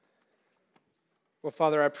Well,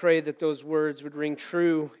 Father, I pray that those words would ring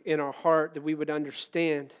true in our heart, that we would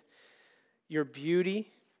understand your beauty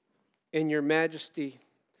and your majesty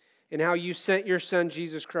and how you sent your Son,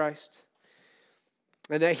 Jesus Christ,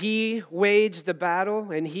 and that he waged the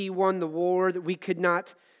battle and he won the war that we could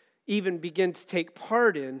not even begin to take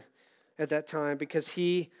part in at that time because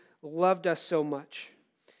he loved us so much.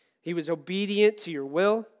 He was obedient to your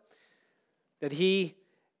will, that he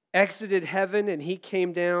exited heaven and he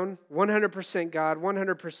came down, 100% God,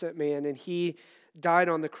 100% man, and he died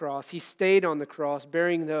on the cross. He stayed on the cross,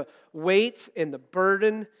 bearing the weight and the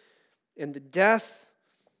burden and the death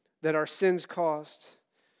that our sins caused.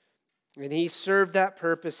 And he served that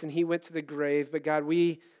purpose and he went to the grave. But God,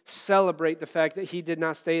 we celebrate the fact that he did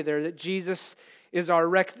not stay there, that Jesus is our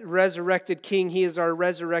resurrected King. He is our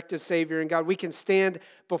resurrected Savior. And God, we can stand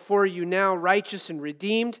before you now righteous and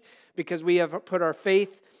redeemed because we have put our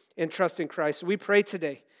faith and trust in Christ. So we pray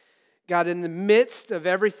today, God, in the midst of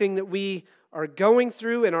everything that we are going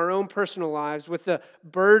through in our own personal lives, with the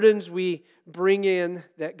burdens we bring in,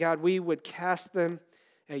 that God, we would cast them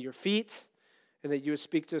at your feet and that you would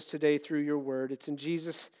speak to us today through your word. It's in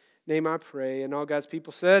Jesus' name I pray. And all God's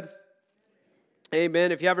people said,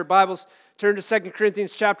 amen. If you have your Bibles, turn to 2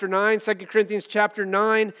 Corinthians chapter 9. 2 Corinthians chapter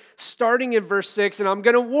 9, starting in verse 6. And I'm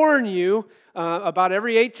going to warn you, about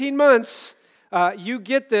every 18 months, you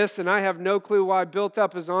get this, and I have no clue why Built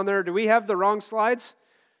Up is on there. Do we have the wrong slides?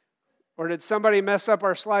 Or did somebody mess up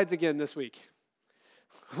our slides again this week?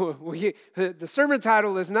 The sermon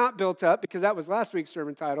title is not Built Up because that was last week's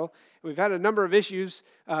sermon title. We've had a number of issues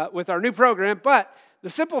with our new program, but the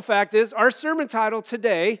simple fact is our sermon title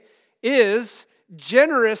today is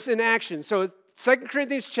Generous in Action. So 2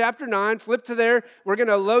 Corinthians chapter 9, flip to there. We're going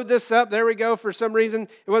to load this up. There we go. For some reason,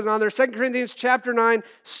 it wasn't on there. 2 Corinthians chapter 9,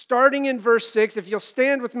 starting in verse 6. If you'll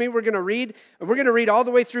stand with me, we're going to read. We're going to read all the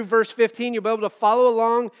way through verse 15. You'll be able to follow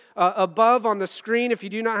along above on the screen. If you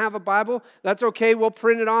do not have a Bible, that's okay. We'll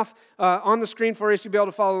print it off on the screen for you so you'll be able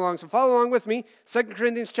to follow along. So follow along with me. 2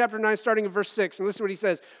 Corinthians chapter 9, starting in verse 6. And listen to what he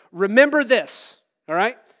says. Remember this, all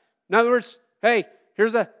right? In other words, hey,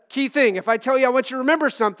 here's a key thing. If I tell you I want you to remember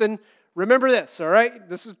something, remember this, all right?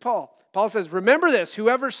 This is Paul. Paul says, remember this,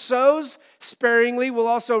 whoever sows sparingly will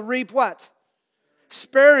also reap what?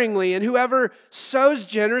 Sparingly. And whoever sows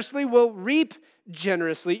generously will reap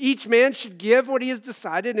generously. Each man should give what he has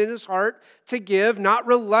decided in his heart to give, not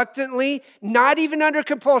reluctantly, not even under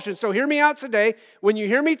compulsion. So hear me out today. When you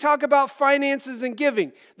hear me talk about finances and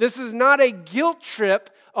giving, this is not a guilt trip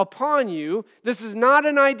upon you. This is not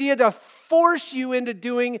an idea to force you into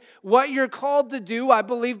doing what you're called to do, I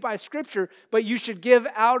believe by Scripture, but you should give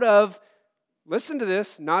out of, listen to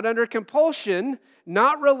this, not under compulsion,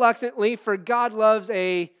 not reluctantly, for God loves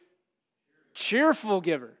a cheerful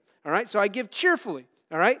giver. All right, so I give cheerfully.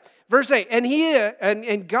 All right, verse 8,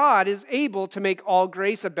 and God is able to make all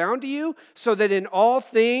grace abound to you, so that in all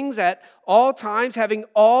things, at all times, having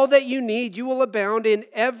all that you need, you will abound in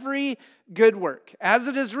every good work. As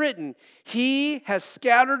it is written, He has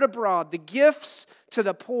scattered abroad the gifts to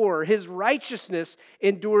the poor. His righteousness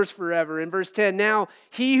endures forever. In verse 10, now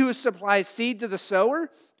He who supplies seed to the sower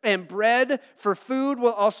and bread for food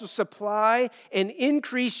will also supply and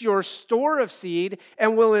increase your store of seed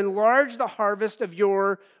and will enlarge the harvest of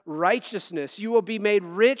your righteousness. You will be made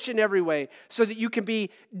rich in every way so that you can be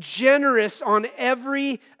generous on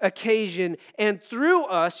every occasion. And through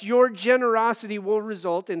us, your generosity will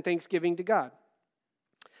result in thanksgiving to God.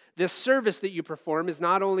 This service that you perform is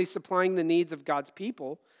not only supplying the needs of God's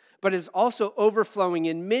people, but is also overflowing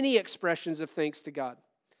in many expressions of thanks to God.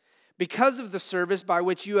 Because of the service by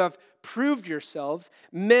which you have proved yourselves,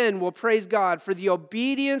 men will praise God for the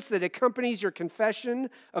obedience that accompanies your confession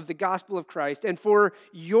of the gospel of Christ and for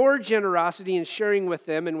your generosity in sharing with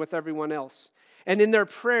them and with everyone else. And in their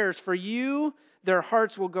prayers for you, their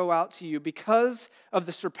hearts will go out to you because of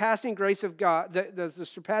the surpassing grace of God, the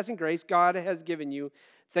surpassing grace God has given you.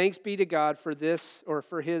 Thanks be to God for this, or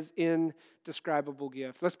for His indescribable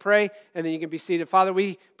gift. Let's pray, and then you can be seated. Father,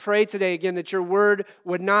 we pray today again that your word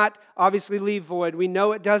would not obviously leave void. We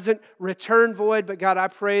know it doesn't return void, but God, I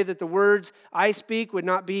pray that the words I speak would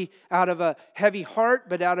not be out of a heavy heart,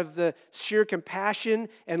 but out of the sheer compassion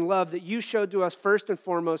and love that you showed to us first and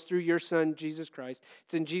foremost through your Son, Jesus Christ.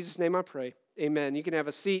 It's in Jesus' name I pray. Amen. You can have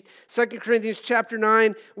a seat. 2 Corinthians chapter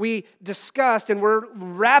 9, we discussed, and we're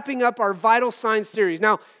wrapping up our vital signs series.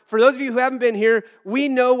 Now, for those of you who haven't been here, we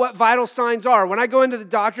know what vital signs are. When I go into the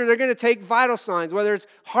doctor, they're going to take vital signs, whether it's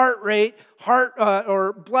heart rate,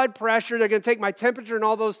 or blood pressure. They're going to take my temperature and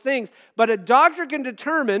all those things. But a doctor can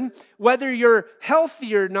determine whether you're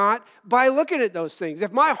healthy or not by looking at those things.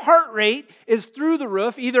 If my heart rate is through the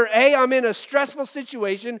roof, either A, I'm in a stressful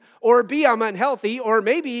situation, or B, I'm unhealthy, or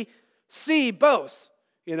maybe C, both.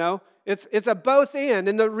 It's a both and.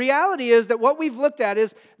 And the reality is that what we've looked at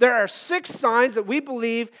is there are 6 signs that we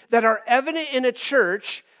believe that are evident in a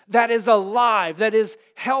church that is alive, that is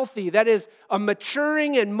healthy, that is a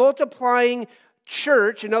maturing and multiplying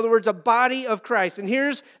church. In other words, a body of Christ. And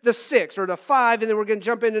here's the 6 or the 5, and then we're going to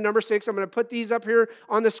jump into number 6. I'm going to put these up here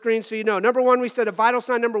on the screen so you know. Number 1, we said a vital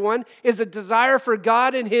sign number 1 is a desire for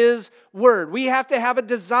God and His Word. We have to have a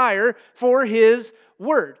desire for His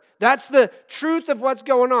Word. That's the truth of what's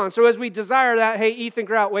going on. So as we desire that, hey, Ethan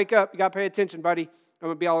Grout, wake up. You got to pay attention, buddy. I'm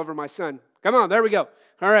going to be all over my son. Come on, there we go.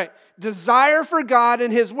 All right. Desire for God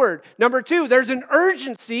and His Word. Number 2, there's an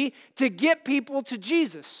urgency to get people to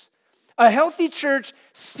Jesus. A healthy church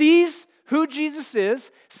sees who Jesus is,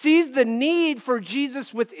 sees the need for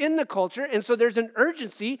Jesus within the culture, and so there's an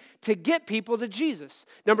urgency to get people to Jesus.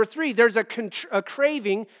 Number 3, there's a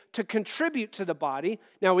craving to contribute to the body.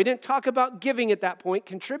 Now, we didn't talk about giving at that point.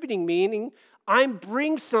 Contributing meaning I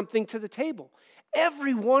bring something to the table.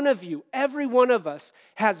 Every one of you, every one of us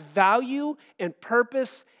has value and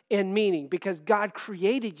purpose and meaning because God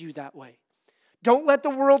created you that way. Don't let the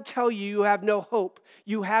world tell you you have no hope,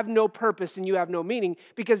 you have no purpose, and you have no meaning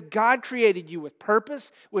because God created you with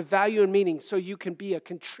purpose, with value and meaning so you can be a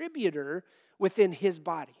contributor within His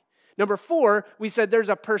body. Number 4, we said there's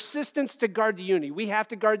a persistence to guard the unity. We have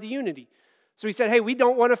to guard the unity. So we said, hey, we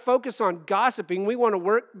don't want to focus on gossiping. We want to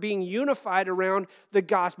work being unified around the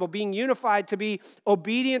gospel, being unified to be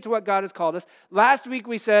obedient to what God has called us. Last week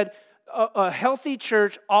we said a healthy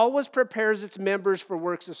church always prepares its members for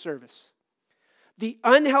works of service. The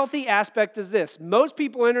unhealthy aspect is this. Most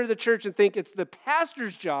people enter the church and think it's the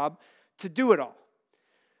pastor's job to do it all.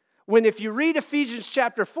 When if you read Ephesians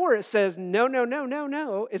chapter 4, it says,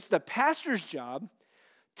 no. It's the pastor's job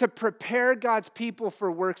to prepare God's people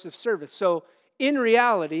for works of service. So in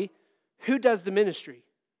reality, who does the ministry?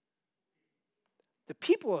 The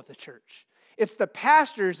people of the church. It's the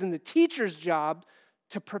pastor's and the teacher's job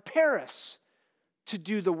to prepare us to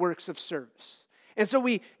do the works of service. And so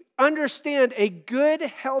we understand a good,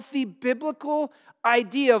 healthy, biblical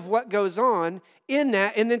idea of what goes on in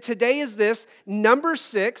that. And then today is this, number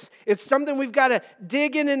 6. It's something we've got to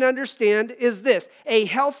dig in and understand is this. A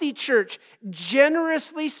healthy church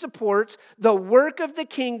generously supports the work of the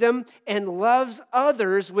kingdom and loves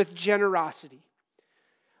others with generosity.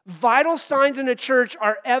 Vital signs in a church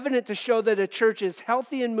are evident to show that a church is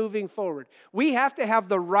healthy and moving forward. We have to have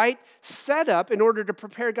the right setup in order to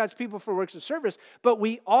prepare God's people for works of service, but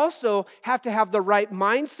we also have to have the right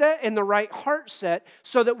mindset and the right heart set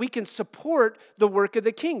so that we can support the work of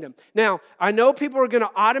the kingdom. Now, I know people are going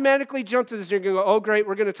to automatically jump to this and you're going to go, oh great,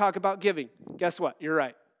 we're going to talk about giving. Guess what? You're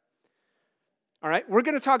right. All right, we're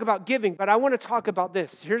going to talk about giving, but I want to talk about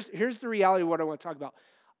this. Here's the reality of what I want to talk about.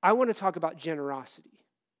 I want to talk about generosity.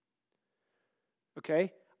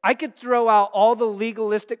 Okay? I could throw out all the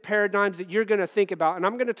legalistic paradigms that you're going to think about, and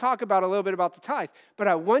I'm going to talk about a little bit about the tithe, but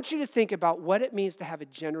I want you to think about what it means to have a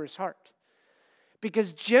generous heart.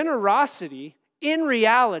 Because generosity, in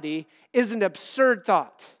reality, is an absurd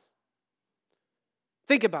thought.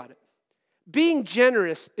 Think about it. Being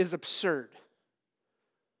generous is absurd.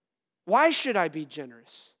 Why should I be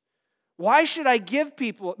generous? Why should I give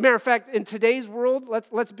people? Matter of fact, in today's world,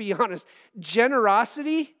 let's be honest,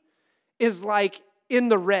 generosity is like in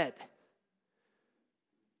the red.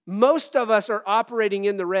 Most of us are operating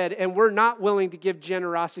in the red, and we're not willing to give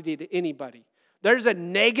generosity to anybody. There's a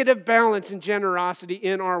negative balance in generosity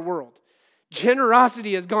in our world.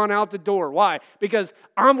 Generosity has gone out the door. Why? Because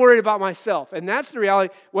I'm worried about myself. And that's the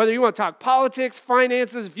reality. Whether you want to talk politics,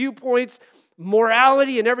 finances, viewpoints,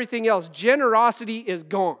 morality, and everything else, generosity is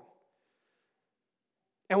gone.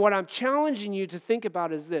 And what I'm challenging you to think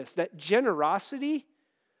about is this, that generosity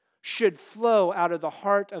should flow out of the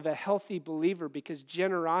heart of a healthy believer because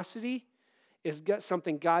generosity is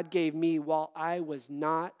something God gave me while I was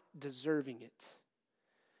not deserving it.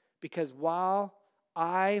 Because while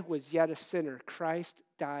I was yet a sinner, Christ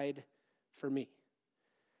died for me.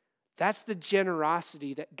 That's the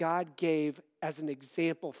generosity that God gave as an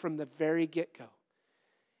example from the very get-go,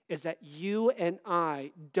 is that you and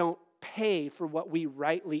I don't pay for what we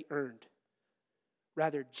rightly earned.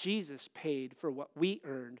 Rather, Jesus paid for what we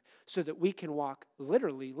earned so that we can walk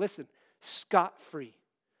literally, listen, scot-free,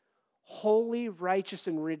 holy, righteous,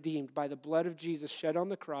 and redeemed by the blood of Jesus shed on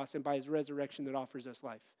the cross and by his resurrection that offers us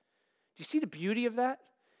life. Do you see the beauty of that?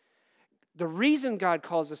 The reason God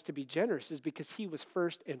calls us to be generous is because he was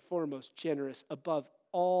first and foremost generous above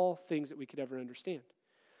all things that we could ever understand.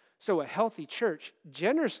 So a healthy church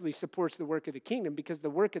generously supports the work of the kingdom because the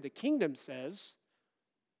work of the kingdom says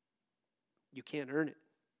you can't earn it.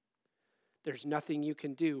 There's nothing you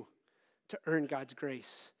can do to earn God's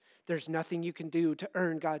grace. There's nothing you can do to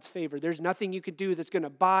earn God's favor. There's nothing you can do that's going to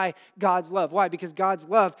buy God's love. Why? Because God's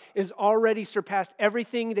love is already surpassed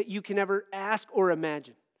everything that you can ever ask or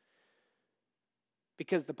imagine.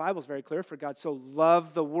 Because the Bible's very clear, for God so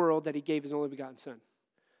loved the world that he gave his only begotten Son,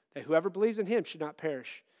 that whoever believes in him should not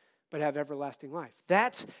perish, but have everlasting life.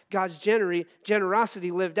 That's God's generosity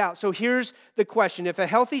lived out. So here's the question. If a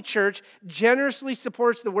healthy church generously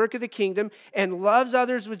supports the work of the kingdom and loves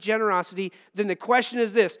others with generosity, then the question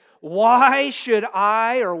is this: why should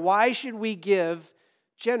we give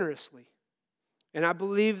generously? And I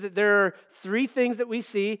believe that there are three things that we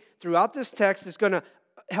see throughout this text that's going to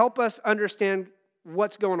help us understand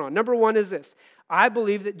what's going on. Number one is this: I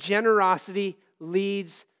believe that generosity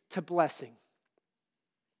leads to blessing.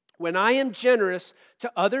 When I am generous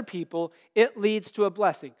to other people, it leads to a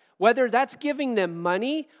blessing. Whether that's giving them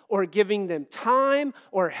money or giving them time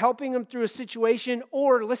or helping them through a situation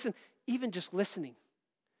or, listen, even just listening.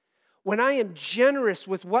 When I am generous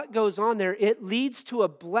with what goes on there, it leads to a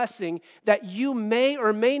blessing that you may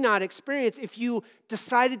or may not experience if you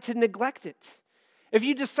decided to neglect it. If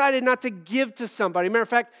you decided not to give to somebody. Matter of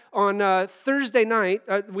fact, on Thursday night,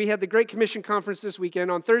 we had the Great Commission Conference this weekend.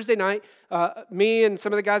 On Thursday night, me and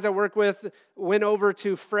some of the guys I work with went over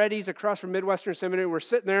to Freddy's across from Midwestern Seminary. We're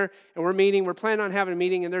sitting there and we're meeting. We're planning on having a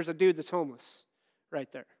meeting, and there's a dude that's homeless right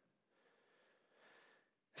there.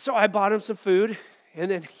 So I bought him some food, and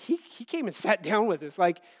then he came and sat down with us.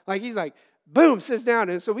 Like he's like, boom, sits down.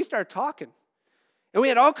 And so we started talking. And we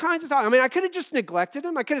had all kinds of talk. I mean, I could have just neglected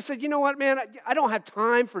him. I could have said, you know what, man, I don't have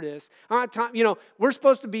time for this. I don't have time. You know, we're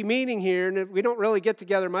supposed to be meeting here, and we don't really get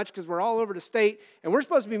together much because we're all over the state, and we're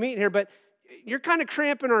supposed to be meeting here, but you're kind of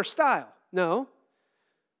cramping our style. No.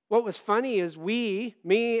 What was funny is me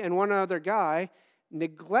and one other guy,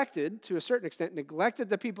 to a certain extent, neglected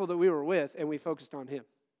the people that we were with, and we focused on him.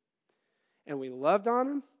 And we loved on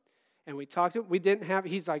him, and we talked to him.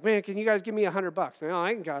 He's like, man, can you guys give me $100? Man,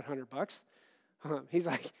 I ain't got $100. He's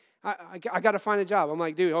like, I got to find a job. I'm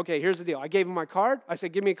like, dude, okay, here's the deal. I gave him my card. I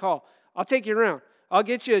said, give me a call. I'll take you around. I'll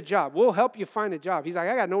get you a job. We'll help you find a job. He's like,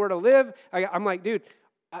 I got nowhere to live. I'm like, dude,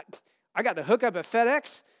 I got to hook up at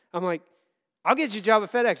FedEx. I'm like, I'll get you a job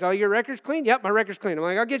at FedEx. All your records clean? Yep, my record's clean. I'm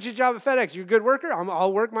like, I'll get you a job at FedEx. You're a good worker?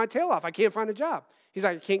 I'll work my tail off. I can't find a job. He's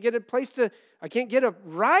like, I can't get a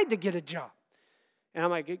ride to get a job. And I'm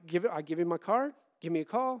like, I give him my card. Give me a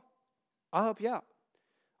call. I'll help you out.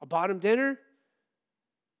 I bought him dinner.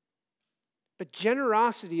 But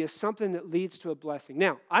generosity is something that leads to a blessing.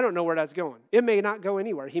 Now, I don't know where that's going. It may not go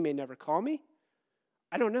anywhere. He may never call me.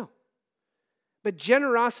 I don't know. But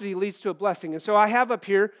generosity leads to a blessing. And so I have up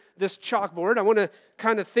here this chalkboard. I want to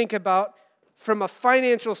kind of think about, from a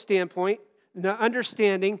financial standpoint, the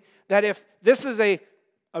understanding that if this is a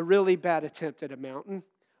really bad attempt at a mountain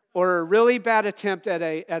or a really bad attempt at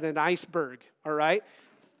an iceberg, all right?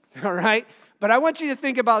 All right? But I want you to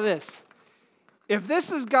think about this. If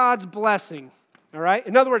this is God's blessing, all right?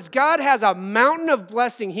 In other words, God has a mountain of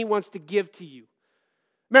blessing he wants to give to you.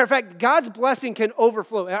 Matter of fact, God's blessing can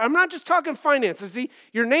overflow. I'm not just talking finances. See,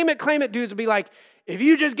 your name it, claim it dudes will be like, if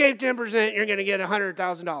you just gave 10%, you're going to get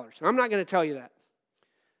 $100,000. I'm not going to tell you that.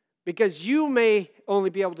 Because you may only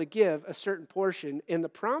be able to give a certain portion, and the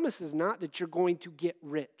promise is not that you're going to get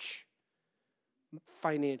rich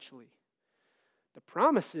financially. The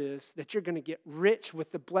promise is that you're going to get rich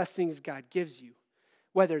with the blessings God gives you,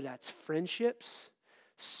 whether that's friendships,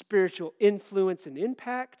 spiritual influence and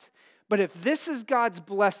impact. But if this is God's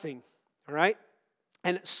blessing, all right,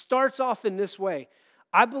 and it starts off in this way,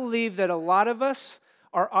 I believe that a lot of us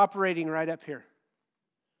are operating right up here.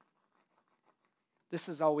 This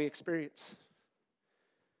is all we experience.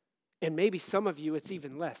 And maybe some of you, it's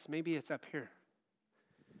even less. Maybe it's up here.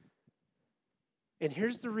 And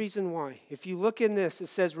here's the reason why. If you look in this, it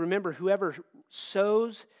says, remember, whoever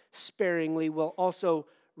sows sparingly will also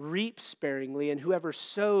reap sparingly, and whoever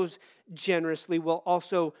sows generously will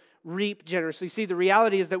also reap generously. See, the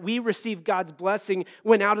reality is that we receive God's blessing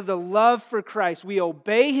when out of the love for Christ, we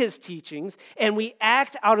obey his teachings, and we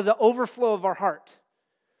act out of the overflow of our heart.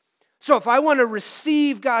 So if I want to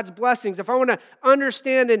receive God's blessings, if I want to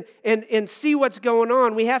understand and see what's going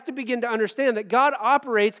on, we have to begin to understand that God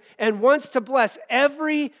operates and wants to bless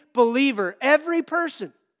every believer, every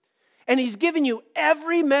person. And He's given you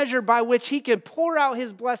every measure by which He can pour out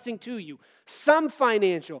His blessing to you. Some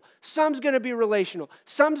financial, some's going to be relational,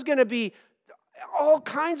 some's going to be all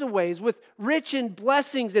kinds of ways with rich in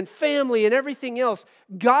blessings and family and everything else.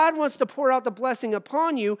 God wants to pour out the blessing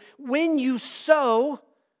upon you when you sow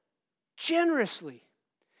generously.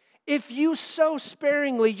 If you sow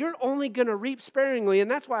sparingly, you're only going to reap sparingly.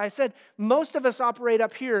 And that's why I said most of us operate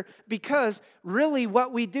up here, because really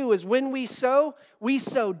what we do is when we sow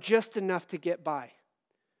just enough to get by.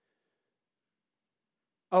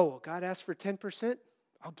 Oh, well, God asked for 10%?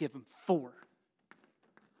 I'll give Him 4%.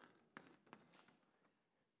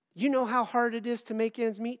 You know how hard it is to make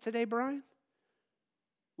ends meet today, Brian?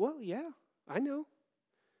 Well, yeah, I know.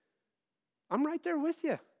 I'm right there with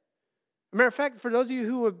you. As a matter of fact, for those of you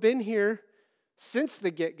who have been here since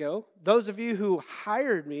the get-go, those of you who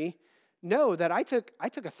hired me know that I took a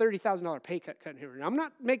 $30,000 pay cut coming here. And I'm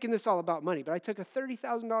not making this all about money, but I took a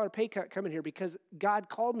 $30,000 pay cut coming here because God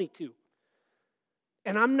called me to.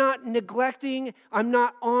 And I'm not neglecting, I'm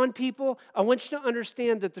not on people. I want you to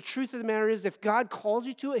understand that the truth of the matter is if God calls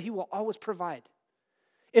you to it, He will always provide.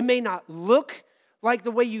 It may not look like the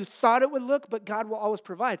way you thought it would look, but God will always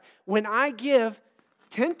provide. When I give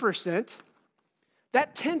 10%,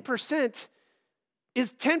 that 10%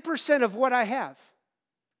 is 10% of what I have.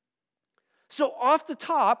 So off the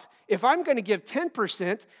top, if I'm going to give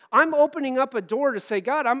 10%, I'm opening up a door to say,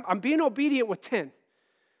 God, I'm being obedient with 10.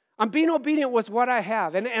 I'm being obedient with what I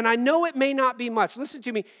have. And I know it may not be much. Listen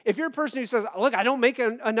to me. If you're a person who says, look, I don't make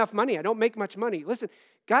enough money. I don't make much money. Listen,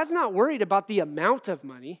 God's not worried about the amount of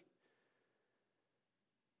money.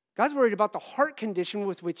 God's worried about the heart condition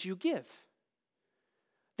with which you give.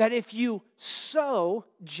 That if you sow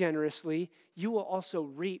generously, you will also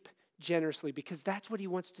reap generously, because that's what He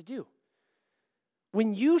wants to do.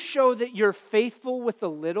 When you show that you're faithful with a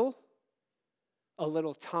little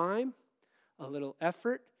time, a little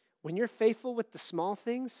effort, when you're faithful with the small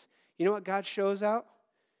things, you know what God shows out?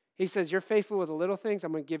 He says, you're faithful with the little things,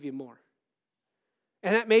 I'm going to give you more.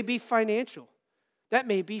 And that may be financial. That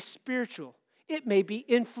may be spiritual. It may be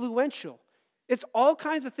influential. It's all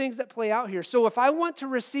kinds of things that play out here. So if I want to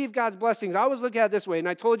receive God's blessings, I always look at it this way, and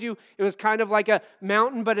I told you it was kind of like a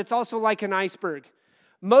mountain, but it's also like an iceberg.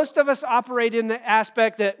 Most of us operate in the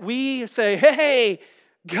aspect that we say, hey,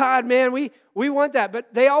 God, man, we want that.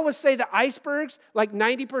 But they always say the icebergs, like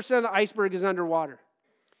 90% of the iceberg is underwater.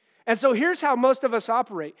 And so here's how most of us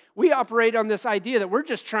operate. We operate on this idea that we're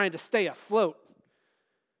just trying to stay afloat.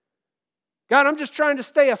 God, I'm just trying to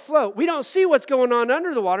stay afloat. We don't see what's going on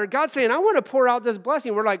under the water. God's saying, I want to pour out this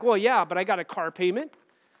blessing. We're like, well, yeah, but I got a car payment.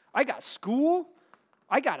 I got school.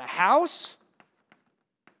 I got a house.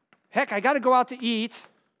 Heck, I got to go out to eat.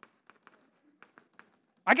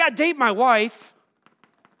 I got to date my wife.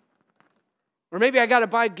 Or maybe I got to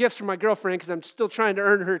buy gifts for my girlfriend because I'm still trying to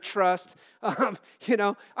earn her trust. What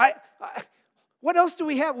else do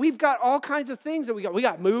we have? We've got all kinds of things that we got. We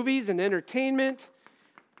got movies and entertainment.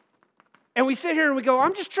 And we sit here and we go,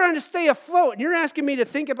 I'm just trying to stay afloat. And you're asking me to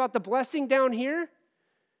think about the blessing down here?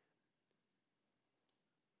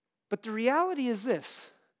 But the reality is this.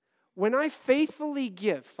 When I faithfully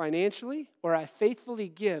give financially, or I faithfully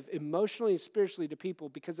give emotionally and spiritually to people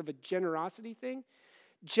because of a generosity thing,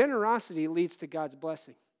 generosity leads to God's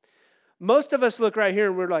blessing. Most of us look right here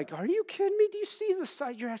and we're like, are you kidding me? Do you see the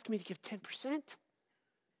size? You're asking me to give 10%?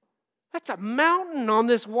 That's a mountain on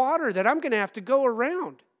this water that I'm going to have to go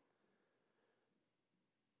around.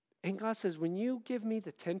 And God says, when you give me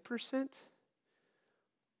the 10%,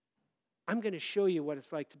 I'm going to show you what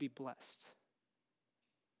it's like to be blessed.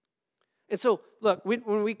 And so, look,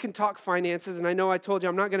 when we can talk finances, and I know I told you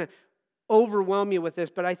I'm not going to overwhelm you with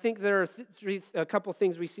this, but I think there are a couple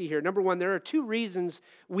things we see here. Number one, there are 2 reasons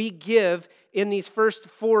we give in these first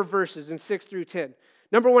 4 verses in 6 through 10.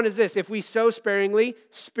 Number one is this: if we sow sparingly,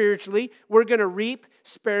 spiritually, we're going to reap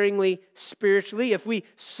sparingly, spiritually. If we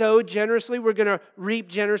sow generously, we're going to reap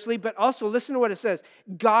generously. But also, listen to what it says.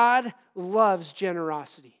 God loves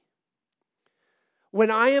generosity.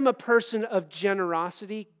 When I am a person of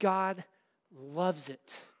generosity, God loves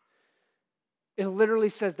it. It literally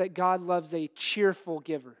says that God loves a cheerful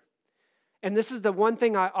giver. And this is the one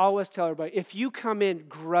thing I always tell everybody. If you come in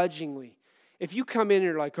grudgingly, if you come in and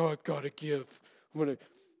you're like, oh, I've got to give. I'm going to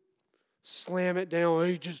slam it down.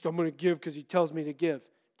 I'm going to give because He tells me to give.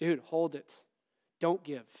 Dude, hold it. Don't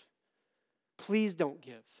give. Please don't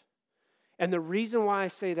give. And the reason why I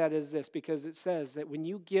say that is this, because it says that when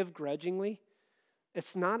you give grudgingly,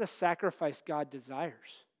 It's not a sacrifice God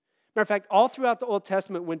desires. Matter of fact, all throughout the Old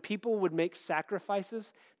Testament, when people would make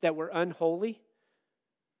sacrifices that were unholy,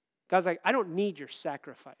 God's like, I don't need your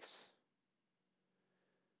sacrifice.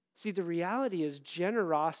 See, the reality is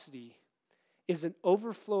generosity is an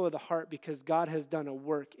overflow of the heart because God has done a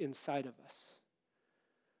work inside of us.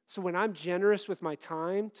 So when I'm generous with my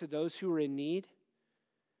time to those who are in need,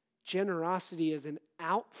 generosity is an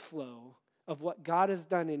outflow of what God has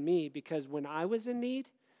done in me because when I was in need,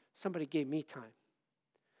 somebody gave me time.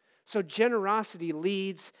 So generosity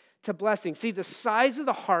leads to blessing. See, the size of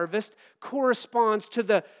the harvest corresponds to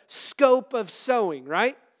the scope of sowing,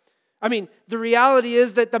 right? I mean, the reality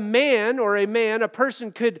is that a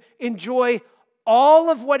person could enjoy all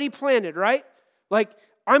of what he planted, right? Like,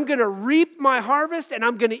 I'm going to reap my harvest and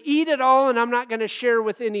I'm going to eat it all and I'm not going to share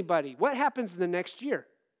with anybody. What happens the next year?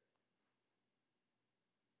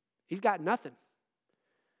 He's got nothing.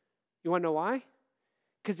 You want to know why?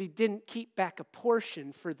 Because he didn't keep back a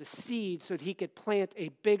portion for the seed so that he could plant a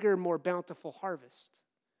bigger, more bountiful harvest.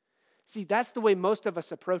 See, that's the way most of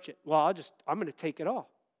us approach it. Well, I'm going to take it all.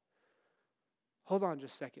 Hold on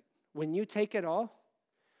just a second. When you take it all,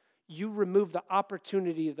 you remove the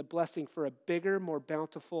opportunity of the blessing for a bigger, more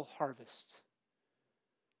bountiful harvest.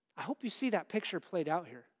 I hope you see that picture played out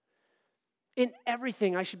here. In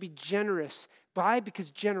everything, I should be generous. Why?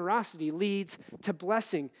 Because generosity leads to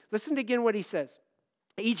blessing. Listen to again what he says.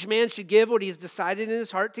 Each man should give what he has decided in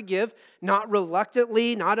his heart to give, not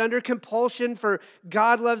reluctantly, not under compulsion, for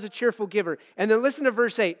God loves a cheerful giver. And then listen to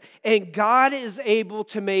verse 8. And God is able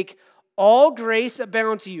to make all grace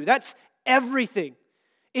abound to you. That's everything.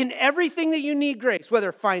 In everything that you need grace,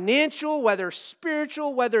 whether financial, whether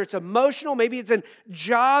spiritual, whether it's emotional, maybe it's in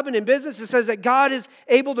job and in business, it says that God is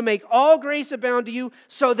able to make all grace abound to you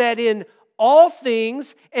so that in all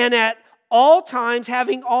things and at all times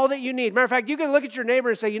having all that you need. Matter of fact, you can look at your neighbor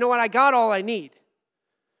and say, you know what, I got all I need.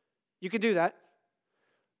 You can do that.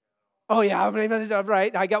 Oh yeah,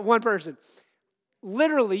 right, I got one person.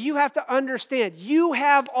 Literally, you have to understand, you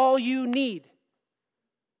have all you need.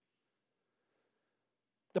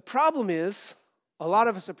 The problem is, a lot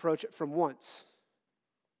of us approach it from wants.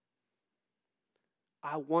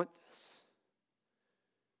 I want this.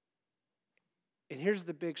 And here's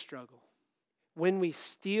the big struggle. When we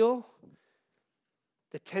steal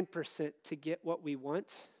the 10% to get what we want,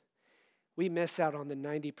 we miss out on the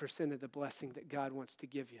 90% of the blessing that God wants to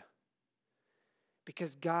give you.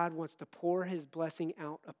 Because God wants to pour his blessing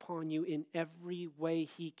out upon you in every way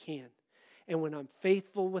he can. And when I'm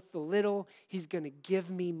faithful with the little, he's going to give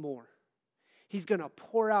me more. He's going to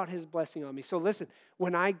pour out his blessing on me. So listen,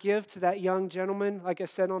 when I give to that young gentleman, like I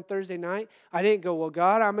said on Thursday night, I didn't go, well,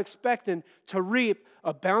 God, I'm expecting to reap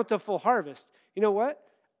a bountiful harvest. You know what?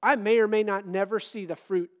 I may or may not never see the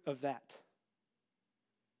fruit of that.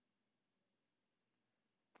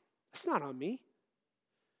 It's not on me.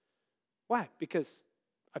 Why? Because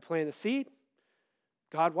I plant a seed,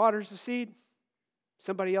 God waters the seed,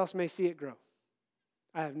 somebody else may see it grow.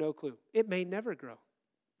 I have no clue. It may never grow.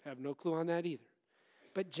 I have no clue on that either.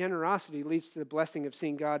 But generosity leads to the blessing of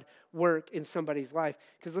seeing God work in somebody's life.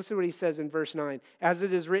 Because listen to what he says in verse 9. As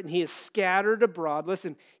it is written, he has scattered abroad,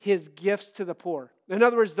 listen, his gifts to the poor. In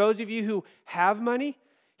other words, those of you who have money,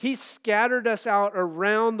 he scattered us out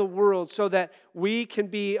around the world so that we can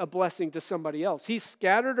be a blessing to somebody else. He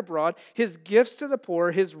scattered abroad his gifts to the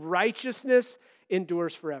poor. His righteousness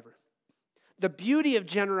endures forever. The beauty of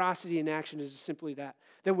generosity in action is simply that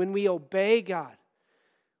when we obey God,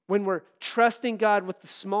 when we're trusting God with the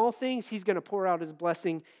small things, he's going to pour out his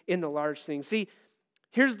blessing in the large things. See,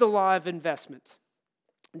 here's the law of investment.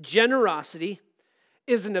 Generosity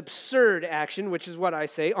is an absurd action, which is what I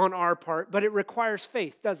say, on our part, but it requires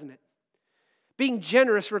faith, doesn't it? Being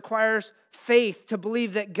generous requires faith to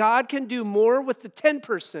believe that God can do more with the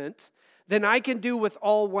 10% than I can do with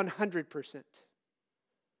all 100%.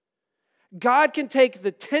 God can take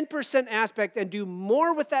the 10% aspect and do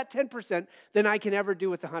more with that 10% than I can ever do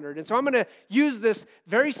with the 100. And so I'm going to use this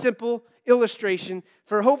very simple illustration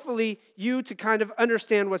for hopefully you to kind of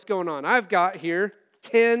understand what's going on. I've got here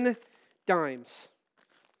 10 dimes.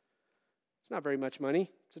 It's not very much money.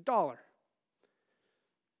 It's $1.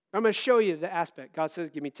 I'm going to show you the aspect. God says,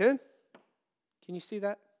 give me 10. Can you see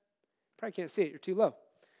that? Probably can't see it. You're too low.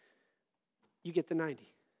 You get the 90.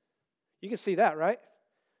 You can see that, right?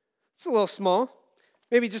 It's a little small.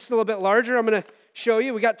 Maybe just a little bit larger. I'm going to show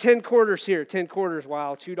you. We got 10 quarters here. 10 quarters,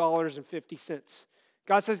 wow, $2.50.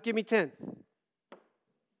 God says, give me 10.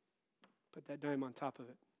 Put that dime on top of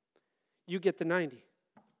it. You get the 90.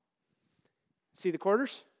 See the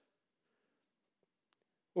quarters?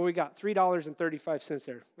 Well, we got $3.35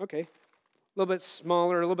 there. Okay. little bit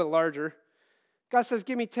smaller, a little bit larger. God says,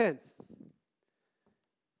 give me 10.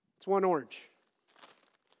 It's one orange.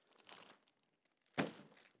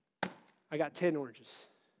 I got 10 oranges.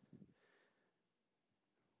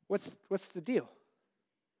 What's the deal?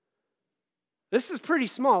 This is pretty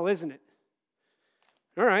small, isn't it?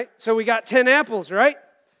 All right, so we got 10 apples, right?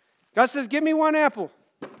 God says, give me one apple.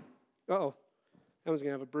 Uh-oh, that one's going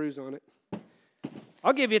to have a bruise on it.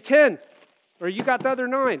 I'll give you 10, or you got the other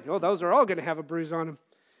 9. Oh, those are all going to have a bruise on them.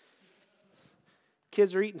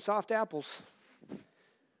 Kids are eating soft apples.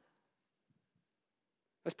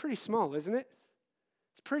 That's pretty small, isn't it?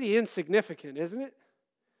 It's pretty insignificant, isn't it?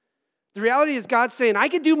 The reality is God's saying, I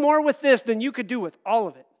could do more with this than you could do with all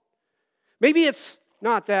of it. Maybe it's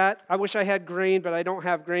not that. I wish I had grain, but I don't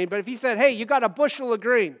have grain. But if he said, hey, you got a bushel of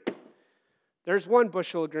grain. There's one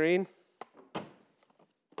bushel of grain.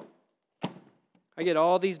 I get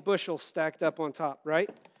all these bushels stacked up on top, right?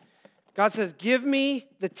 God says, give me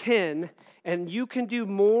the 10, and you can do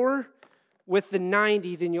more with the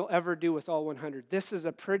 90 than you'll ever do with all 100. This is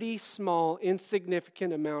a pretty small,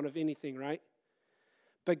 insignificant amount of anything, right?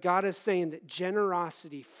 But God is saying that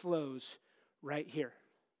generosity flows right here.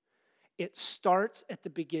 It starts at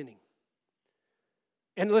the beginning.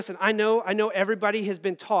 And listen, I know everybody has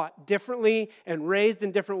been taught differently and raised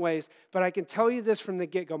in different ways, but I can tell you this from the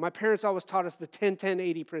get-go. My parents always taught us the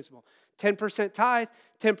 10-10-80 principle. 10% tithe,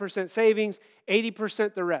 10% savings,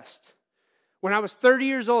 80% the rest. When I was 30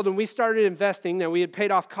 years old and we started investing, now we had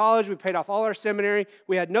paid off college, we paid off all our seminary,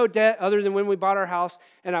 we had no debt other than when we bought our house,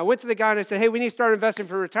 and I went to the guy and I said, hey, we need to start investing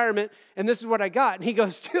for retirement, and this is what I got. And he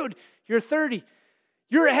goes, dude, you're 30.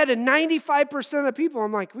 You're ahead of 95% of the people.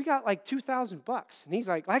 I'm like, we got like $2,000. And he's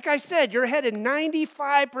like I said, you're ahead of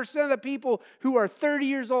 95% of the people who are 30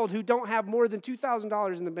 years old who don't have more than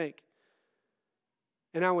 $2,000 in the bank.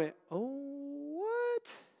 And I went, oh, what?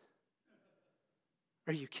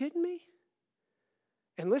 Are you kidding me?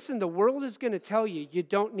 And listen, the world is going to tell you, you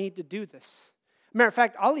don't need to do this. Matter of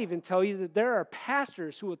fact, I'll even tell you that there are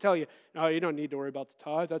pastors who will tell you, no, you don't need to worry about the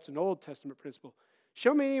tithe. That's an Old Testament principle.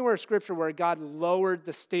 Show me anywhere in Scripture where God lowered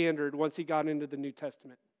the standard once he got into the New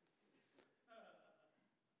Testament.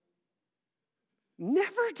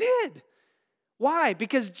 Never did. Why?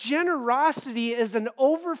 Because generosity is an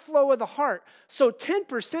overflow of the heart. So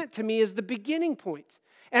 10% to me is the beginning point.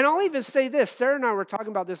 And I'll even say this. Sarah and I were talking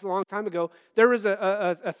about this a long time ago. There was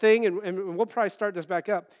a thing, and we'll probably start this back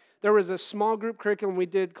up. There was a small group curriculum we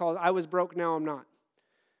did called I Was Broke, Now I'm Not,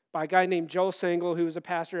 by a guy named Joel Sangle, who was a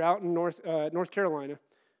pastor out in North Carolina,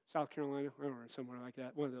 South Carolina, I don't know, somewhere like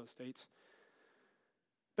that, one of those states.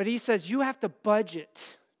 But he says you have to budget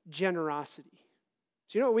generosity.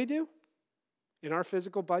 Do you know what we do in our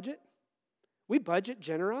physical budget? We budget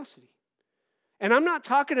generosity. And I'm not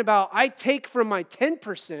talking about I take from my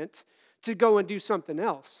 10% to go and do something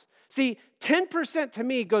else. See, 10% to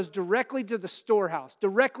me goes directly to the storehouse,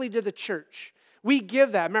 directly to the church. We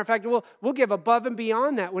give that. Matter of fact, we'll give above and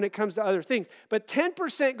beyond that when it comes to other things. But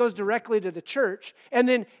 10% goes directly to the church. And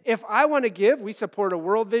then if I want to give, we support a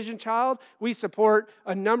World Vision child. We support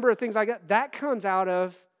a number of things like that. That comes out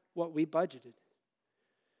of what we budgeted.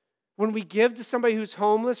 When we give to somebody who's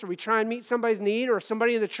homeless, or we try and meet somebody's need, or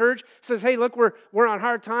somebody in the church says, hey, look, we're on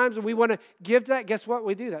hard times and we want to give to that, guess what?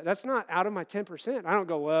 We do that. That's not out of my 10%. I don't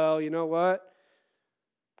go, well, you know what?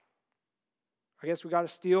 I guess we got to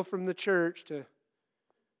steal from the church to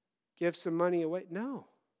give some money away. No.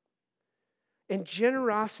 And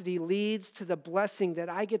generosity leads to the blessing that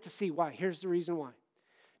I get to see. Why? Here's the reason why.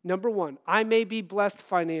 Number one, I may be blessed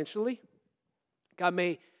financially. God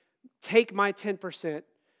may take my 10%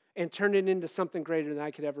 and turn it into something greater than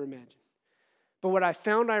I could ever imagine. But what I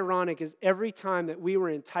found ironic is every time that we were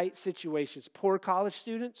in tight situations, poor college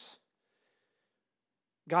students,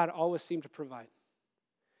 God always seemed to provide.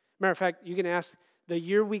 Matter of fact, you can ask, the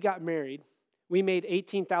year we got married, we made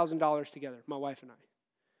 $18,000 together, my wife and I.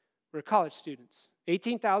 We're college students.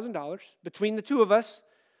 $18,000 between the two of us.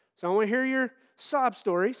 So I want to hear your sob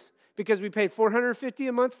stories, because we paid $450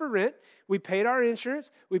 a month for rent. We paid our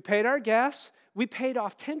insurance. We paid our gas. We paid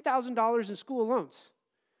off $10,000 in school loans.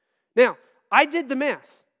 Now, I did the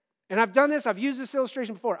math. And I've done this. I've used this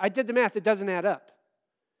illustration before. I did the math. It doesn't add up.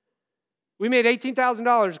 We made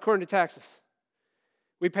 $18,000 according to taxes.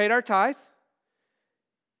 We paid our tithe.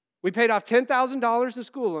 We paid off $10,000 in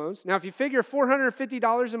school loans. Now, if you figure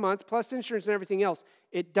 $450 a month plus insurance and everything else,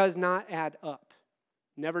 it does not add up.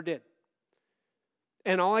 Never did.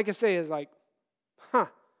 And all I can say is like, well,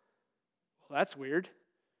 that's weird.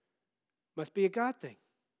 Must be a God thing.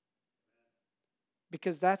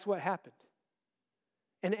 Because that's what happened.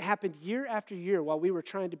 And it happened year after year while we were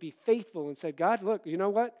trying to be faithful and said, God, look, you know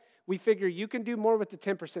what? we figure you can do more with the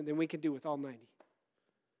 10% than we can do with all 90.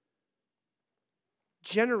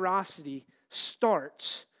 Generosity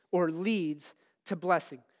starts or leads to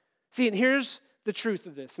blessing. See, and here's the truth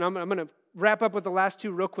of this. And I'm going to wrap up with the last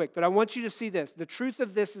two real quick, but I want you to see this. The truth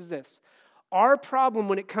of this is this. Our problem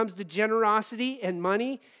when it comes to generosity and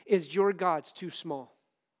money is your God's too small.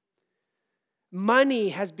 Money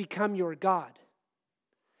has become your God.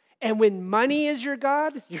 And when money is your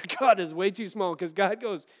God is way too small because God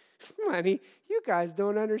goes, money, you guys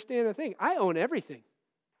don't understand a thing. I own everything.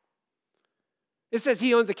 It says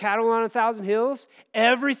he owns the cattle on 1,000 hills.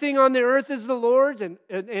 Everything on the earth is the Lord's. And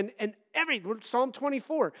Psalm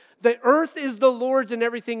 24, the earth is the Lord's and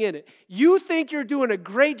everything in it. You think you're doing a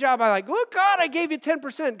great job by like, look, God, I gave you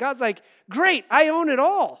 10%. God's like, great, I own it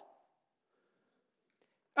all.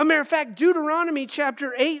 A matter of fact, Deuteronomy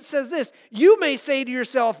chapter 8 says this. You may say to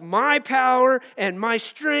yourself, my power and my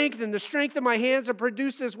strength and the strength of my hands have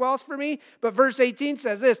produced this wealth for me. But verse 18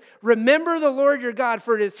 says this. Remember the Lord your God,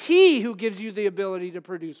 for it is he who gives you the ability to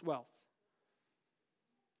produce wealth.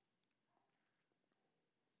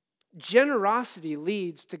 Generosity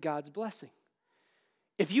leads to God's blessing.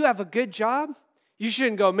 If you have a good job, you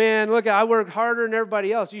shouldn't go, man, look, I work harder than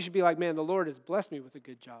everybody else. You should be like, man, the Lord has blessed me with a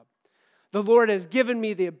good job. The Lord has given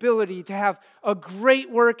me the ability to have a great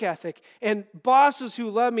work ethic and bosses who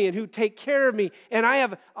love me and who take care of me. And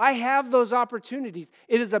I have those opportunities.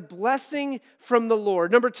 It is a blessing from the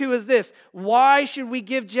Lord. Number two is this. Why should we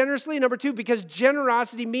give generously? Number two, because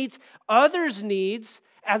generosity meets others' needs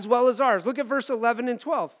as well as ours. Look at verse 11 and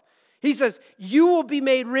 12. He says, you will be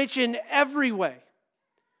made rich in every way.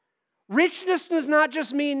 Richness does not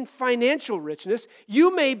just mean financial richness.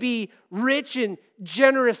 You may be rich in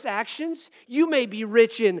generous actions. You may be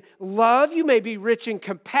rich in love. You may be rich in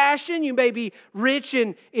compassion. You may be rich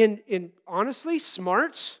in honestly,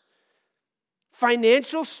 smarts.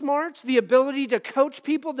 Financial smarts, the ability to coach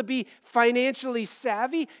people to be financially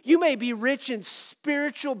savvy. You may be rich in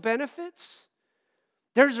spiritual benefits.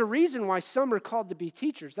 There's a reason why some are called to be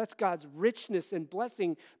teachers. That's God's richness and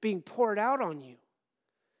blessing being poured out on you.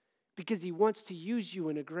 Because he wants to use you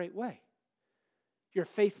in a great way. You're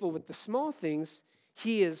faithful with the small things.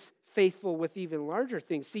 He is faithful with even larger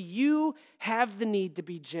things. See, you have the need to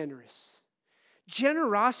be generous.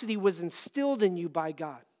 Generosity was instilled in you by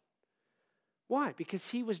God. Why? Because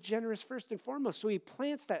he was generous first and foremost. So he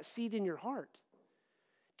plants that seed in your heart.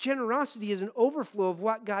 Generosity is an overflow of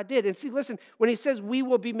what God did. And see, listen, when he says we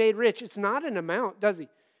will be made rich, it's not an amount, does he?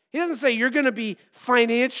 He doesn't say you're going to be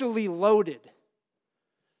financially loaded.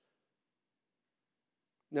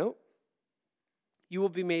 No. You will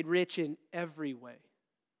be made rich in every way.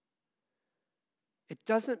 It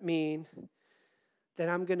doesn't mean that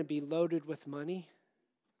I'm going to be loaded with money,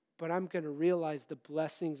 but I'm going to realize the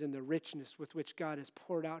blessings and the richness with which God has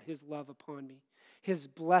poured out his love upon me. His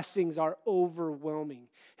blessings are overwhelming.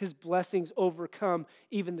 His blessings overcome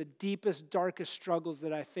even the deepest, darkest struggles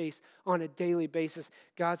that I face on a daily basis.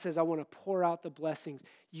 God says, I want to pour out the blessings.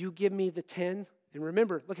 You give me the 10, and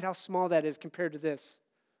remember, look at how small that is compared to this.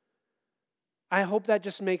 I hope that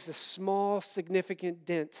just makes a small, significant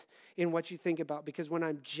dent in what you think about. Because when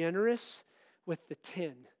I'm generous with the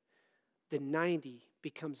 10, the 90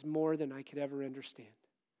 becomes more than I could ever understand.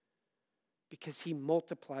 Because he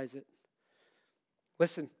multiplies it.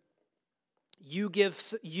 Listen, you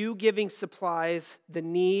giving supplies the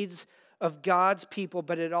needs of God's people,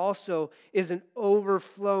 but it also is an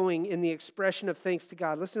overflowing in the expression of thanks to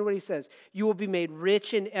God. Listen to what he says. You will be made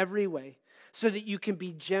rich in every way, so that you can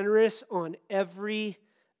be generous on every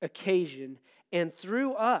occasion. And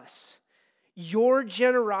through us, your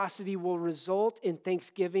generosity will result in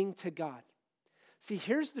thanksgiving to God. See,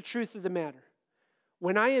 here's the truth of the matter.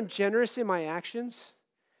 When I am generous in my actions,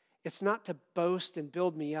 it's not to boast and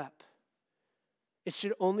build me up. It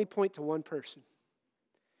should only point to one person.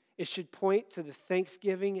 It should point to the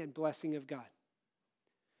thanksgiving and blessing of God.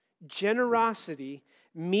 Generosity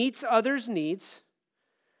meets others' needs,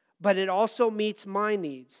 but it also meets my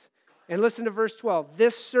needs. And listen to verse 12.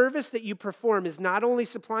 This service that you perform is not only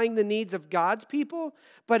supplying the needs of God's people,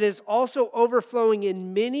 but is also overflowing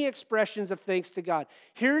in many expressions of thanks to God.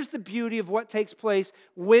 Here's the beauty of what takes place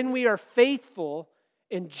when we are faithful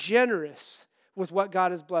and generous with what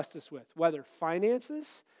God has blessed us with, whether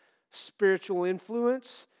finances, spiritual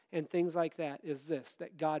influence, and things like that, is this,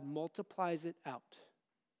 that God multiplies it out.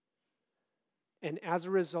 And as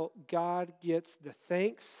a result, God gets the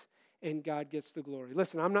thanks and God gets the glory.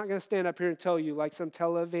 Listen, I'm not going to stand up here and tell you, like some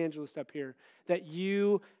televangelist up here, that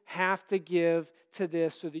you have to give to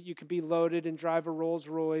this so that you can be loaded and drive a Rolls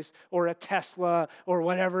Royce or a Tesla or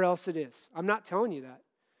whatever else it is. I'm not telling you that.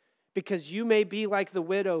 Because you may be like the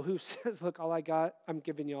widow who says, look, all I got, I'm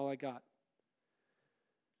giving you all I got.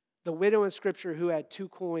 The widow in Scripture who had 2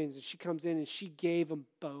 coins, and she comes in and she gave them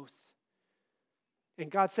both. And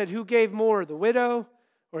God said, who gave more, the widow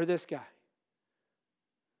or this guy?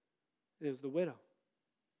 It was the widow.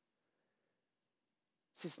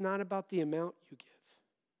 It's not about the amount you give.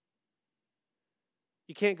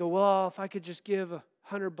 You can't go, well, if I could just give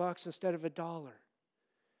 $100 instead of $1.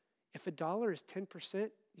 If $1 is 10%,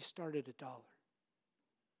 you start at $1.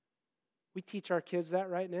 We teach our kids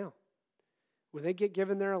that right now. When they get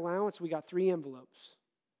given their allowance, we got 3 envelopes.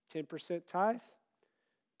 10% tithe,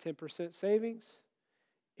 10% savings,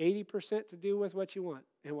 80% to do with what you want.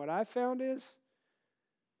 And what I've found is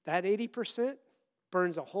that 80%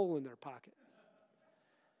 burns a hole in their pocket.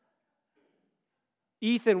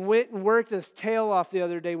 Ethan went and worked his tail off the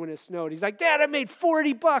other day when it snowed. He's like, Dad, I made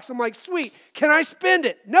 $40. I'm like, sweet. Can I spend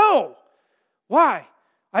it? No. Why?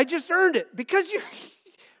 I just earned it. Because you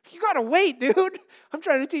got to wait, dude. I'm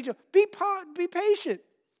trying to teach you. Be patient.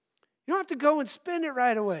 You don't have to go and spend it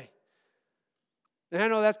right away. And I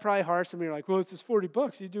know that's probably harsh. Some of you are like, well, it's just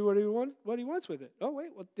 $40. You do what he wants with it. Oh, wait.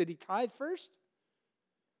 Well, did he tithe first?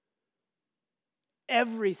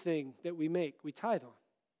 Everything that we make, we tithe on.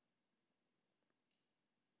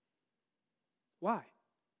 Why?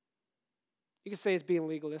 You can say it's being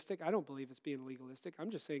legalistic. I don't believe it's being legalistic. I'm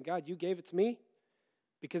just saying, God, you gave it to me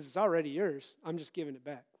because it's already yours. I'm just giving it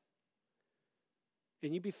back.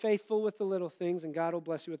 And you be faithful with the little things, and God will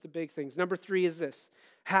bless you with the big things. Number 3 is this.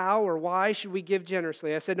 How or why should we give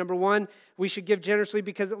generously? I said, number 1, we should give generously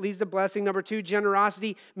because it leads to blessing. Number 2,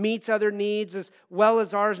 generosity meets other needs as well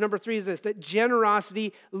as ours. Number 3 is this, that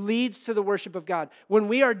generosity leads to the worship of God. When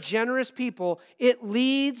we are generous people, it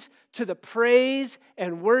leads to the praise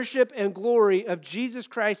and worship and glory of Jesus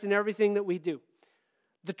Christ in everything that we do.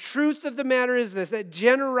 The truth of the matter is this, that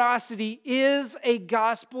generosity is a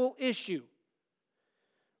gospel issue.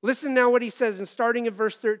 Listen now what he says, and starting in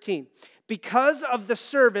verse 13. Because of the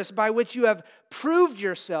service by which you have proved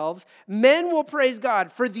yourselves, men will praise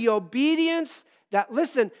God for the obedience that,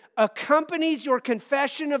 listen, accompanies your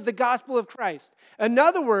confession of the gospel of Christ. In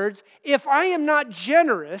other words, if I am not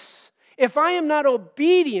generous, if I am not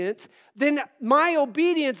obedient, then my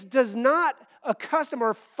obedience does not accustom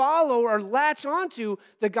or follow or latch onto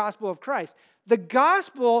the gospel of Christ. The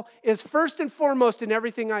gospel is first and foremost in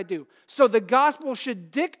everything I do. So the gospel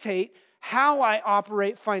should dictate how I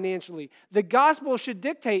operate financially. The gospel should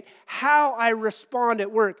dictate how I respond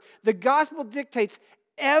at work. The gospel dictates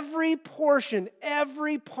every portion,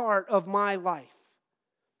 every part of my life.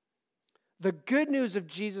 The good news of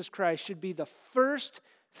Jesus Christ should be the first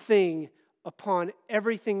thing upon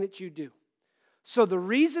everything that you do. So the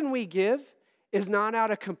reason we give is not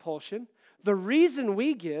out of compulsion. The reason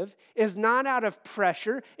we give is not out of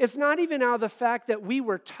pressure. It's not even out of the fact that we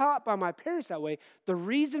were taught by my parents that way. The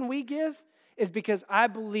reason we give is because I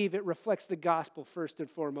believe it reflects the gospel first and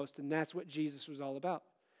foremost, and that's what Jesus was all about.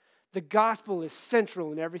 The gospel is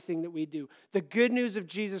central in everything that we do. The good news of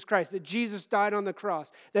Jesus Christ, that Jesus died on the cross,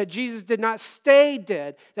 that Jesus did not stay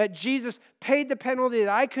dead, that Jesus paid the penalty that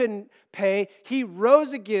I couldn't pay. He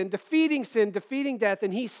rose again, defeating sin, defeating death,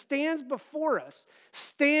 and he stands before us,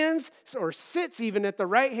 stands or sits even at the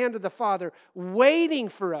right hand of the Father, waiting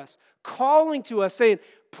for us, calling to us, saying,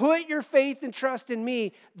 put your faith and trust in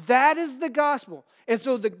me. That is the gospel. And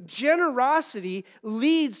so the generosity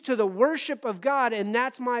leads to the worship of God, and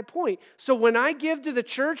that's my point. So when I give to the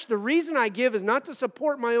church, the reason I give is not to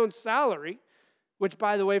support my own salary, which,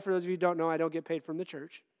 by the way, for those of you who don't know, I don't get paid from the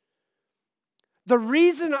church. The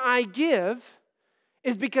reason I give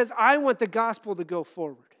is because I want the gospel to go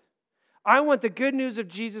forward. I want the good news of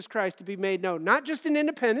Jesus Christ to be made known, not just in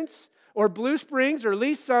Independence or Blue Springs or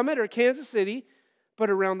Lee Summit or Kansas City, but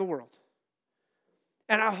around the world.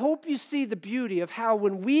 And I hope you see the beauty of how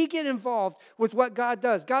when we get involved with what God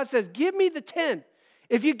does, God says, give me the 10.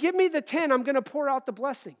 If you give me the 10, I'm going to pour out the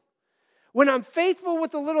blessing. When I'm faithful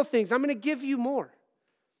with the little things, I'm going to give you more.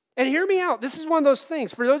 And hear me out. This is one of those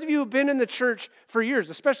things. For those of you who have been in the church for years,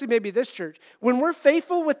 especially maybe this church, when we're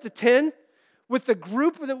faithful with the 10, with the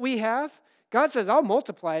group that we have, God says, I'll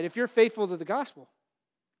multiply it if you're faithful to the gospel.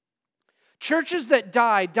 Churches that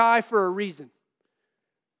die for a reason.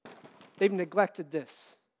 They've neglected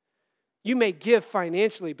this. You may give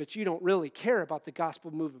financially, but you don't really care about the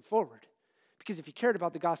gospel moving forward. Because if you cared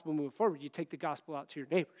about the gospel moving forward, you take the gospel out to your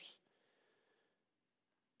neighbors.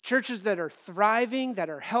 Churches that are thriving,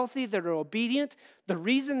 that are healthy, that are obedient, the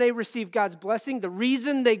reason they receive God's blessing, the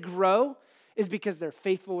reason they grow is because they're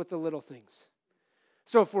faithful with the little things.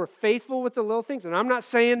 So if we're faithful with the little things, and I'm not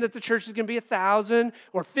saying that the church is going to be 1,000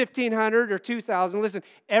 or 1,500 or 2,000. Listen,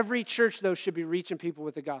 every church, though, should be reaching people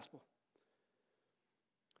with the gospel.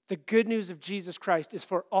 The good news of Jesus Christ is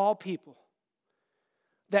for all people,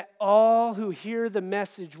 that all who hear the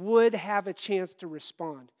message would have a chance to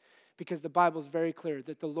respond, because the Bible is very clear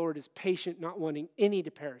that the Lord is patient, not wanting any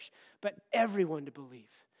to perish, but everyone to believe.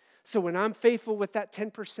 So when I'm faithful with that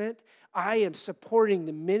 10%, I am supporting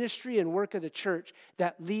the ministry and work of the church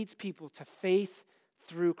that leads people to faith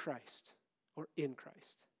through Christ or in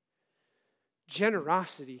Christ.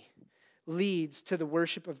 Generosity leads to the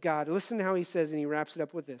worship of God. Listen to how he says, and he wraps it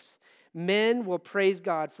up with this. Men will praise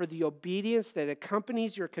God for the obedience that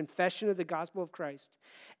accompanies your confession of the gospel of Christ,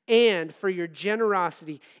 and for your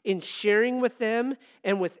generosity in sharing with them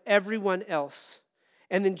and with everyone else.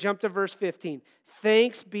 And then jump to verse 15.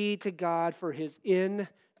 Thanks be to God for his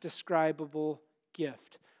indescribable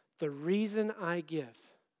gift. The reason I give,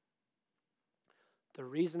 the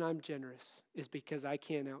reason I'm generous is because I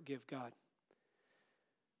can't outgive God.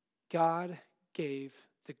 God gave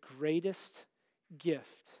the greatest gift,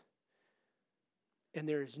 and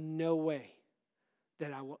there is no way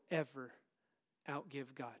that I will ever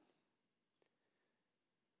outgive God.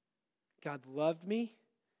 God loved me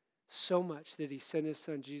so much that he sent his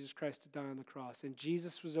son, Jesus Christ, to die on the cross. And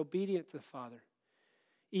Jesus was obedient to the Father,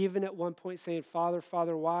 even at one point saying, Father,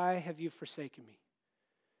 Father, why have you forsaken me?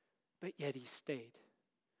 But yet he stayed,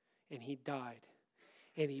 and he died.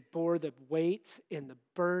 And he bore the weight and the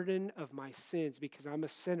burden of my sins because I'm a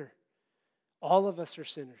sinner. All of us are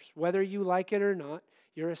sinners. Whether you like it or not,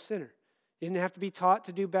 you're a sinner. You didn't have to be taught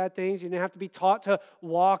to do bad things. You didn't have to be taught to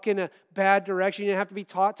walk in a bad direction. You didn't have to be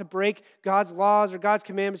taught to break God's laws or God's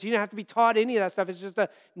commandments. You didn't have to be taught any of that stuff. It's just a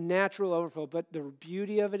natural overflow. But the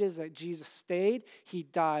beauty of it is that Jesus stayed, he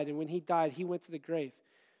died, and when he died, he went to the grave.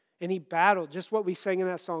 And he battled, just what we sang in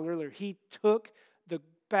that song earlier. He took the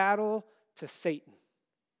battle to Satan.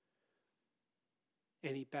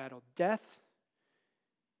 And he battled death,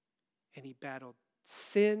 and he battled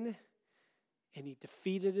sin, and he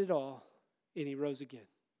defeated it all, and he rose again.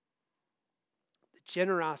 The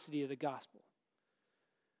generosity of the gospel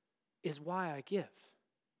is why I give.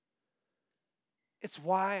 It's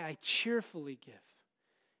why I cheerfully give,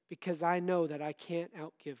 because I know that I can't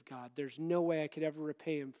outgive God. There's no way I could ever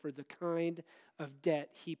repay him for the kind of debt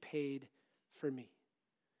he paid for me.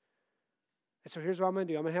 And so here's what I'm going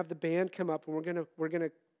to do. I'm going to have the band come up, and we're going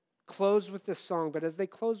to close with this song. But as they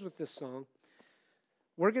close with this song,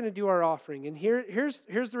 we're going to do our offering. And here's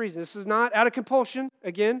the reason. This is not out of compulsion.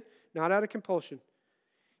 Again, not out of compulsion.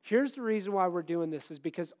 Here's the reason why we're doing this is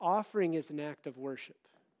because offering is an act of worship.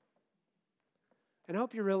 And I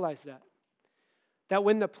hope you realize that. That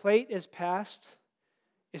when the plate is passed,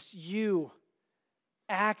 it's you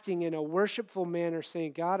acting in a worshipful manner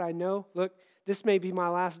saying, God, I know, look, this may be my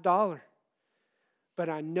last dollar. But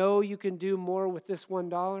I know you can do more with this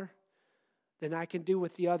 $1 than I can do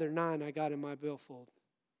with the other 9 I got in my billfold.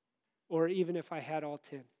 Or even if I had all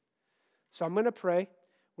 10. So I'm going to pray.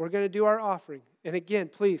 We're going to do our offering. And again,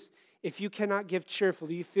 please, if you cannot give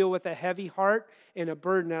cheerfully, you feel with a heavy heart and a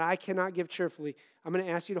burden that I cannot give cheerfully, I'm going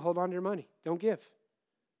to ask you to hold on to your money. Don't give.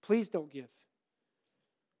 Please don't give.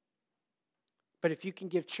 But if you can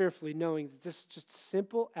give cheerfully, knowing that this is just a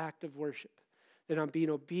simple act of worship, that I'm being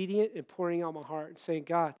obedient and pouring out my heart and saying,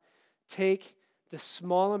 God, take the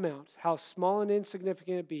small amount, how small and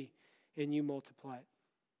insignificant it be, and you multiply it.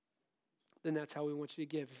 Then that's how we want you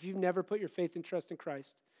to give. If you've never put your faith and trust in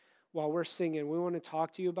Christ, while we're singing, we want to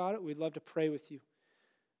talk to you about it. We'd love to pray with you.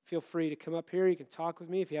 Feel free to come up here. You can talk with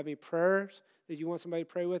me. If you have any prayers that you want somebody to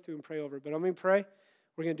pray with, we can pray over it. But I'm going to pray.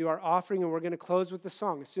 We're going to do our offering, and we're going to close with the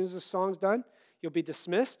song. As soon as the song's done, you'll be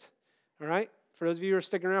dismissed. All right? For those of you who are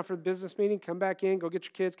sticking around for the business meeting, come back in, go get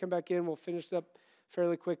your kids, come back in. We'll finish up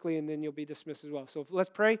fairly quickly, and then you'll be dismissed as well. So let's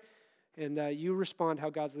pray, and you respond how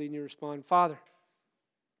God's leading you to respond. Father,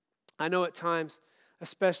 I know at times,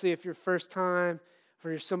 especially if you're first time, or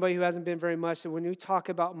you're somebody who hasn't been very much, that when we talk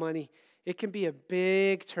about money, it can be a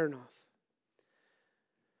big turnoff.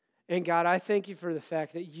 And God, I thank you for the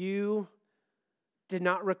fact that you did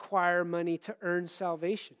not require money to earn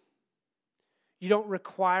salvation. You don't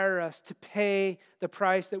require us to pay the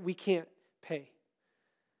price that we can't pay.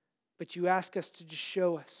 But you ask us to just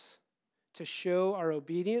show us, to show our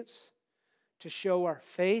obedience, to show our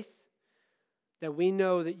faith, that we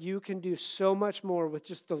know that you can do so much more with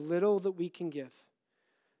just the little that we can give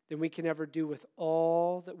than we can ever do with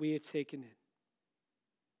all that we have taken in.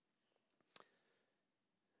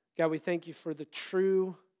 God, we thank you for the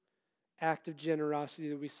true act of generosity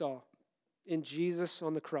that we saw in Jesus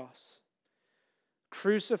on the cross.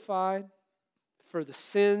 Crucified, for the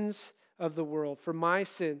sins of the world, for my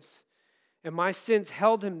sins. And my sins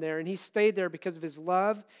held him there, and he stayed there because of his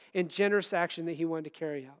love and generous action that he wanted to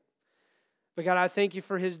carry out. But God, I thank you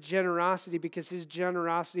for his generosity, because his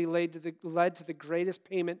generosity led to the greatest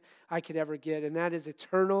payment I could ever get, and that is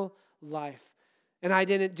eternal life. And I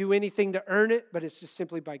didn't do anything to earn it, but it's just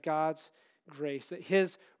simply by God's grace, that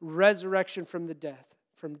his resurrection from death,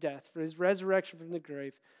 for his resurrection from the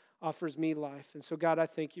grave, offers me life. And so, God, I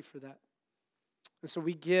thank you for that. And so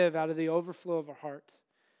we give out of the overflow of our heart.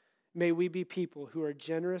 May we be people who are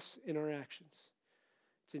generous in our actions.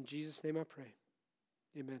 It's in Jesus' name I pray.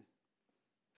 Amen.